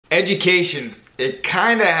Education, it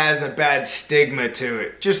kind of has a bad stigma to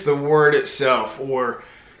it. Just the word itself, or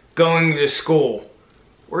going to school.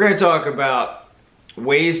 We're going to talk about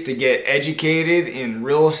ways to get educated in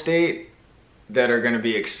real estate that are going to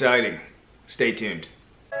be exciting. Stay tuned.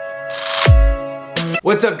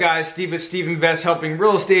 What's up guys, Steve with Steve Invest, helping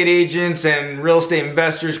real estate agents and real estate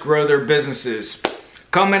investors grow their businesses.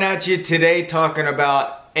 Coming at you today talking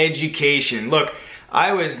about education. Look,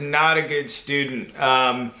 I was not a good student,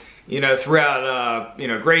 throughout,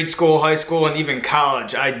 grade school, high school, and even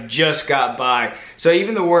college. I just got by. So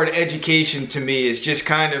even the word education to me is just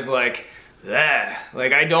kind of like, I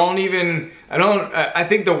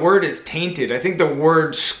think the word is tainted. I think the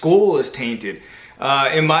word school is tainted.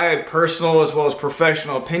 In my personal as well as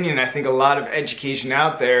professional opinion, I think a lot of education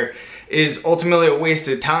out there is ultimately a waste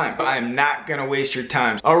of time. I'm not gonna waste your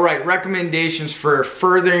time. All right, recommendations for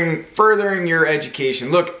furthering your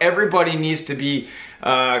education. Look, everybody needs to be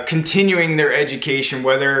continuing their education,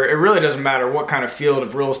 whether it really doesn't matter what kind of field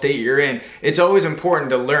of real estate you're in. It's always important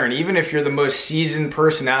to learn. Even if you're the most seasoned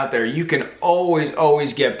person out there, you can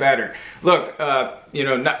always get better. Look,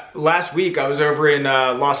 last week I was over in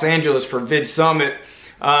Los Angeles for Vid Summit,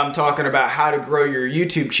 talking about how to grow your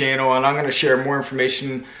YouTube channel, and I'm going to share more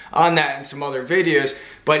information on that in some other videos.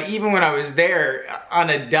 But even when I was there, on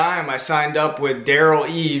a dime, I signed up with Daryl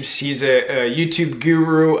Eves. He's a YouTube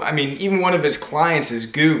guru. I mean, even one of his clients is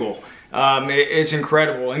Google. It's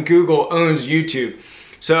incredible, and Google owns YouTube.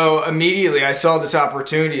 So immediately I saw this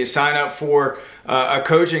opportunity to sign up for a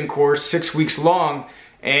coaching course 6 weeks long,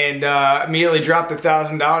 and immediately dropped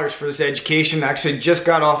 $1,000 for this education. Actually just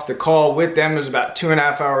got off the call with them. It was about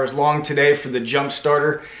 2.5 hours long today for the jump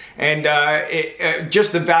starter, and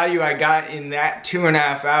just the value I got in that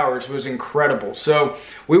 2.5 hours was incredible. So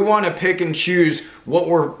we want to pick and choose what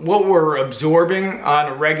we're absorbing on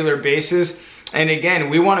a regular basis. And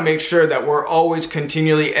again, we want to make sure that we're always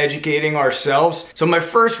continually educating ourselves. So my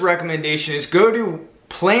first recommendation is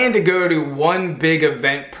plan to go to one big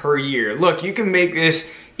event per year. Look, you can make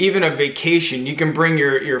this even a vacation. You can bring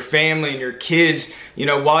your family and your kids,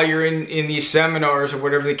 while you're in these seminars or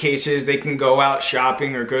whatever the case is, they can go out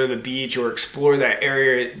shopping or go to the beach or explore that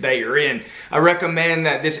area that you're in. I recommend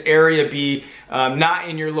that this area be not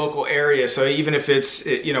in your local area. So even if it's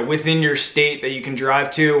within your state that you can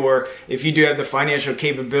drive to, or if you do have the financial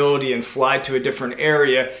capability and fly to a different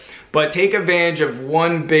area, but take advantage of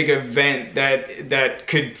one big event that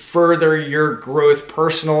could further your growth,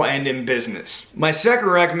 personal and in business. My second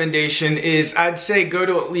recommendation is, I'd say go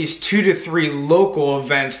to at least 2 to 3 local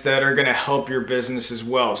events that are gonna help your business as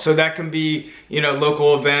well. So that can be,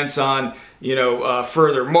 local events on,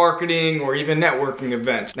 further marketing or even networking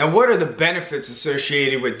events. Now, what are the benefits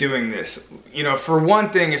associated with doing this? For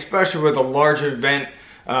one thing, especially with a large event,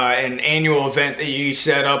 an annual event that you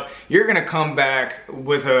set up, you're gonna come back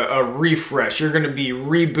with a refresh. You're gonna be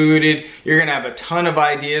rebooted. You're gonna have a ton of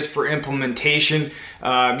ideas for implementation.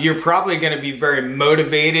 You're probably gonna be very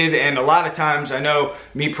motivated, and a lot of times, I know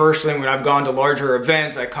me personally, when I've gone to larger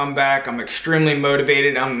events, I come back, I'm extremely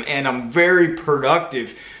motivated, and I'm very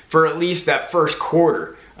productive for at least that first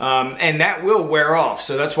quarter. And that will wear off.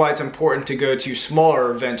 So that's why it's important to go to smaller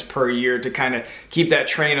events per year to kind of keep that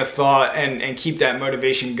train of thought and keep that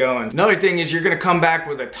motivation going. Another thing is you're going to come back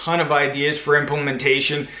with a ton of ideas for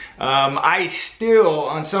implementation. I still,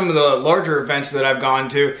 on some of the larger events that I've gone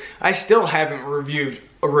to, I still haven't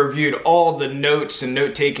reviewed all the notes and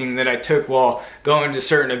note-taking that I took while going to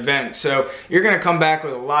certain events. So you're gonna come back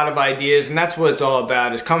with a lot of ideas, and that's what it's all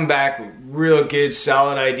about, is come back with real good,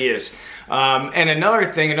 solid ideas. And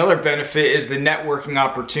another benefit is the networking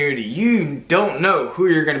opportunity. You don't know who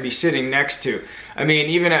you're gonna be sitting next to. I mean,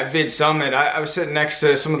 even at Vid Summit, I was sitting next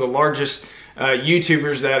to some of the largest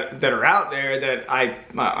YouTubers that are out there that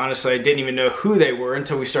honestly, I didn't even know who they were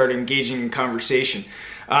until we started engaging in conversation.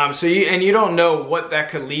 So you don't know what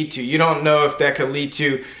that could lead to. You don't know if that could lead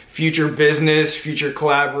to future business, future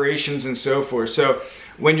collaborations, and so forth. So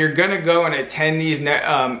when you're gonna go and attend these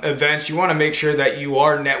events, you wanna make sure that you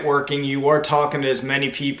are networking, you are talking to as many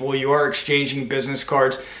people, you are exchanging business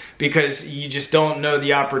cards, because you just don't know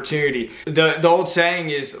the opportunity. The old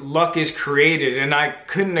saying is, luck is created, and I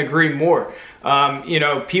couldn't agree more.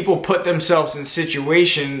 People put themselves in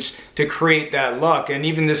situations to create that luck. And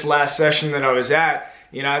even this last session that I was at,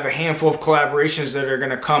 I have a handful of collaborations that are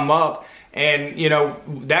gonna come up, and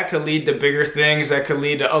that could lead to bigger things, that could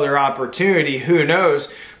lead to other opportunity, who knows.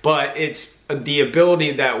 But it's the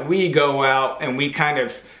ability that we go out and we kind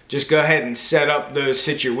of just go ahead and set up those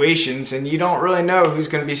situations, and you don't really know who's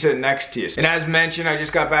going to be sitting next to you. And as mentioned, I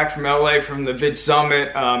just got back from LA from the Vid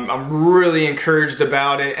Summit. I'm really encouraged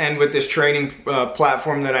about it, and with this training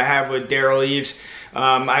platform that I have with Daryl Eves,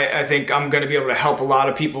 I think I'm going to be able to help a lot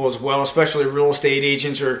of people as well, especially real estate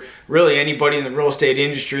agents or really anybody in the real estate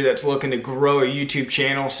industry that's looking to grow a YouTube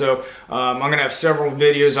channel. So I'm going to have several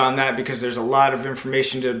videos on that because there's a lot of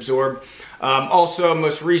information to absorb. Also,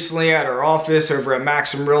 most recently at our office over at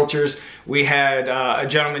Maxim Realtors, we had a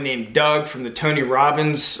gentleman named Doug from the Tony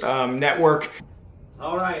Robbins network.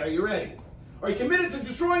 All right, are you ready? Are you committed to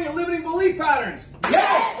destroying your limiting belief patterns?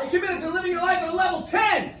 Yes! Are you committed to living your life at a level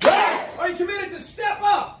 10? Yes! Are you committed to step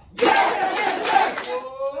up? Yes! Yes!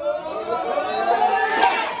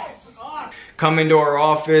 Awesome. Come into our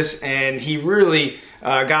office, and he really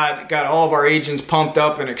got all of our agents pumped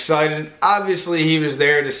up and excited. Obviously, he was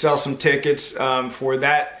there to sell some tickets for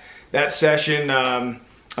that session.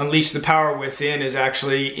 Unleash the Power Within is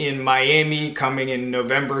actually in Miami, coming in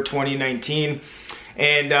November 2019.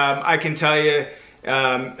 And I can tell you,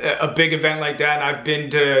 a big event like that, and I've been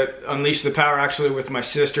to Unleash the Power actually with my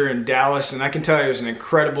sister in Dallas, and I can tell you it was an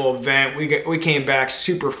incredible event. We came back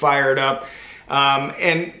super fired up.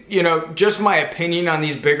 And you know, just my opinion on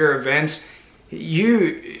these bigger events,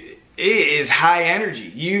 it is high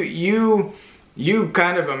energy. You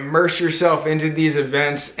kind of immerse yourself into these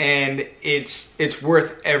events, and it's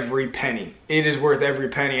worth every penny. It is worth every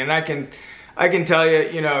penny. And I can tell you,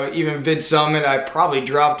 you know, even Vid Summit, I probably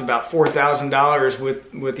dropped about $4,000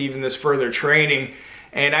 with even this further training.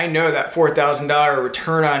 And I know that $4,000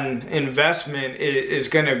 return on investment is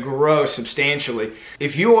going to grow substantially.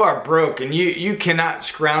 If you are broke and you cannot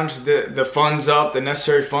scrounge the funds up, the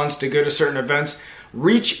necessary funds to go to certain events,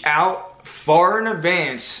 reach out far in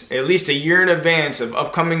advance, at least a year in advance of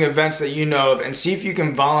upcoming events that you know of, and see if you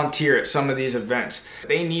can volunteer at some of these events.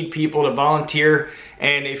 They need people to volunteer,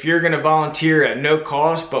 and if you're going to volunteer at no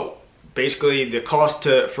cost, but basically the cost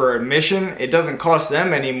for admission, it doesn't cost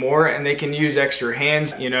them anymore, and they can use extra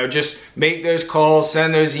hands. You know, just make those calls,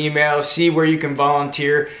 send those emails, see where you can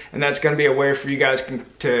volunteer, and that's going to be a way for you guys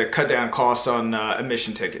to cut down costs on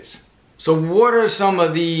admission tickets. So what are some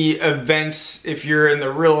of the events, if you're in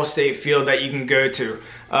the real estate field, that you can go to?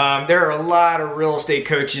 There are a lot of real estate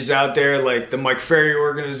coaches out there, like the Mike Ferry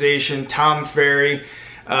organization, Tom Ferry.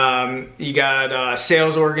 You got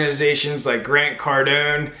sales organizations like Grant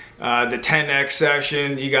Cardone, the 10X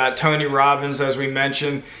session. You got Tony Robbins, as we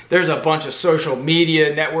mentioned. There's a bunch of social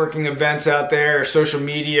media networking events out there, social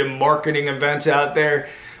media marketing events out there.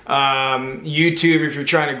 YouTube, if you're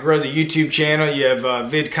trying to grow the YouTube channel, you have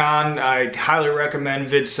VidCon. I highly recommend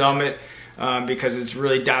Vid Summit because it's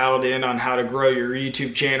really dialed in on how to grow your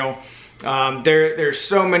YouTube channel. There's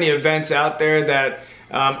so many events out there that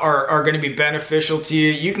are going to be beneficial to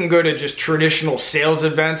you. You can go to just traditional sales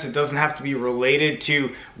events. It doesn't have to be related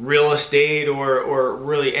to real estate or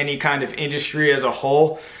really any kind of industry as a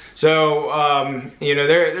whole. So, you know,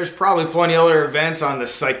 there's probably plenty of other events on the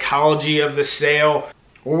psychology of the sale.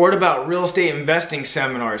 Or what about real estate investing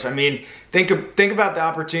seminars? I mean, think about the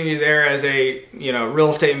opportunity there as a, you know,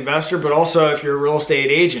 real estate investor, but also if you're a real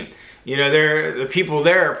estate agent. You know, the people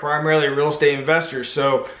there are primarily real estate investors,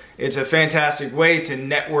 so it's a fantastic way to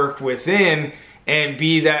network within and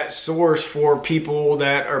be that source for people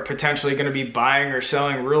that are potentially going to be buying or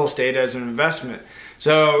selling real estate as an investment.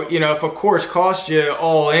 So, you know, if a course costs you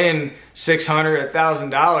all in $600,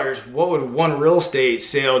 $1,000, what would one real estate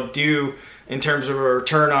sale do in terms of a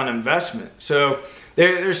return on investment? So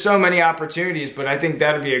there's so many opportunities, but I think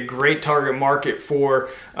that'd be a great target market for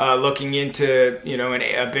looking into, you know,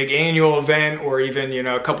 a big annual event, or even, you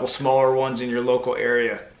know, a couple smaller ones in your local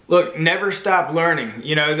area. Look, never stop learning.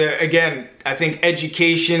 You know, again, I think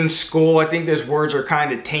education, school, I think those words are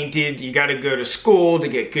kind of tainted. You got to go to school to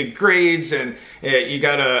get good grades, and you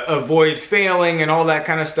got to avoid failing and all that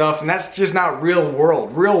kind of stuff. And that's just not real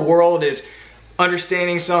world. Real world is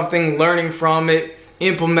understanding something, learning from it,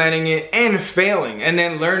 implementing it, and failing, and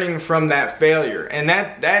then learning from that failure. And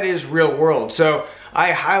that is real world. So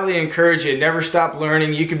I highly encourage you, never stop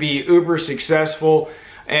learning. You can be uber successful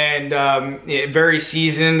and very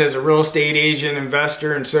seasoned as a real estate agent,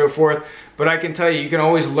 investor, and so forth. But I can tell you, you can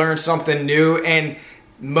always learn something new, and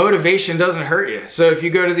motivation doesn't hurt you. So if you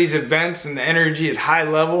go to these events and the energy is high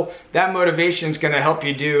level, that motivation is going to help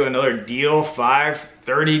you do another deal, 5,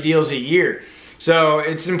 30 deals a year. So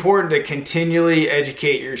it's important to continually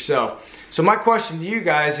educate yourself. So my question to you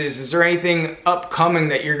guys is there anything upcoming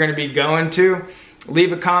that you're going to be going to?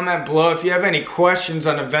 Leave a comment below. If you have any questions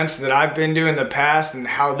on events that I've been to in the past and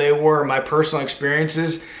how they were, my personal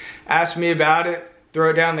experiences, ask me about it.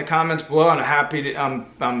 throw it down in the comments below, and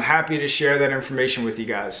I'm happy to share that information with you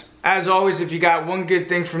guys. As always, if you got one good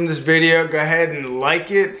thing from this video, go ahead and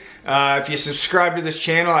like it. If you subscribe to this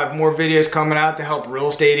channel, I have more videos coming out to help real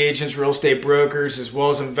estate agents, real estate brokers, as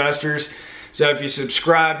well as investors. So if you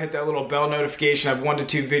subscribe, hit that little bell notification. I have 1 to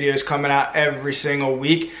 2 videos coming out every single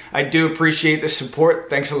week. I do appreciate the support.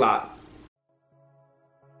 Thanks a lot.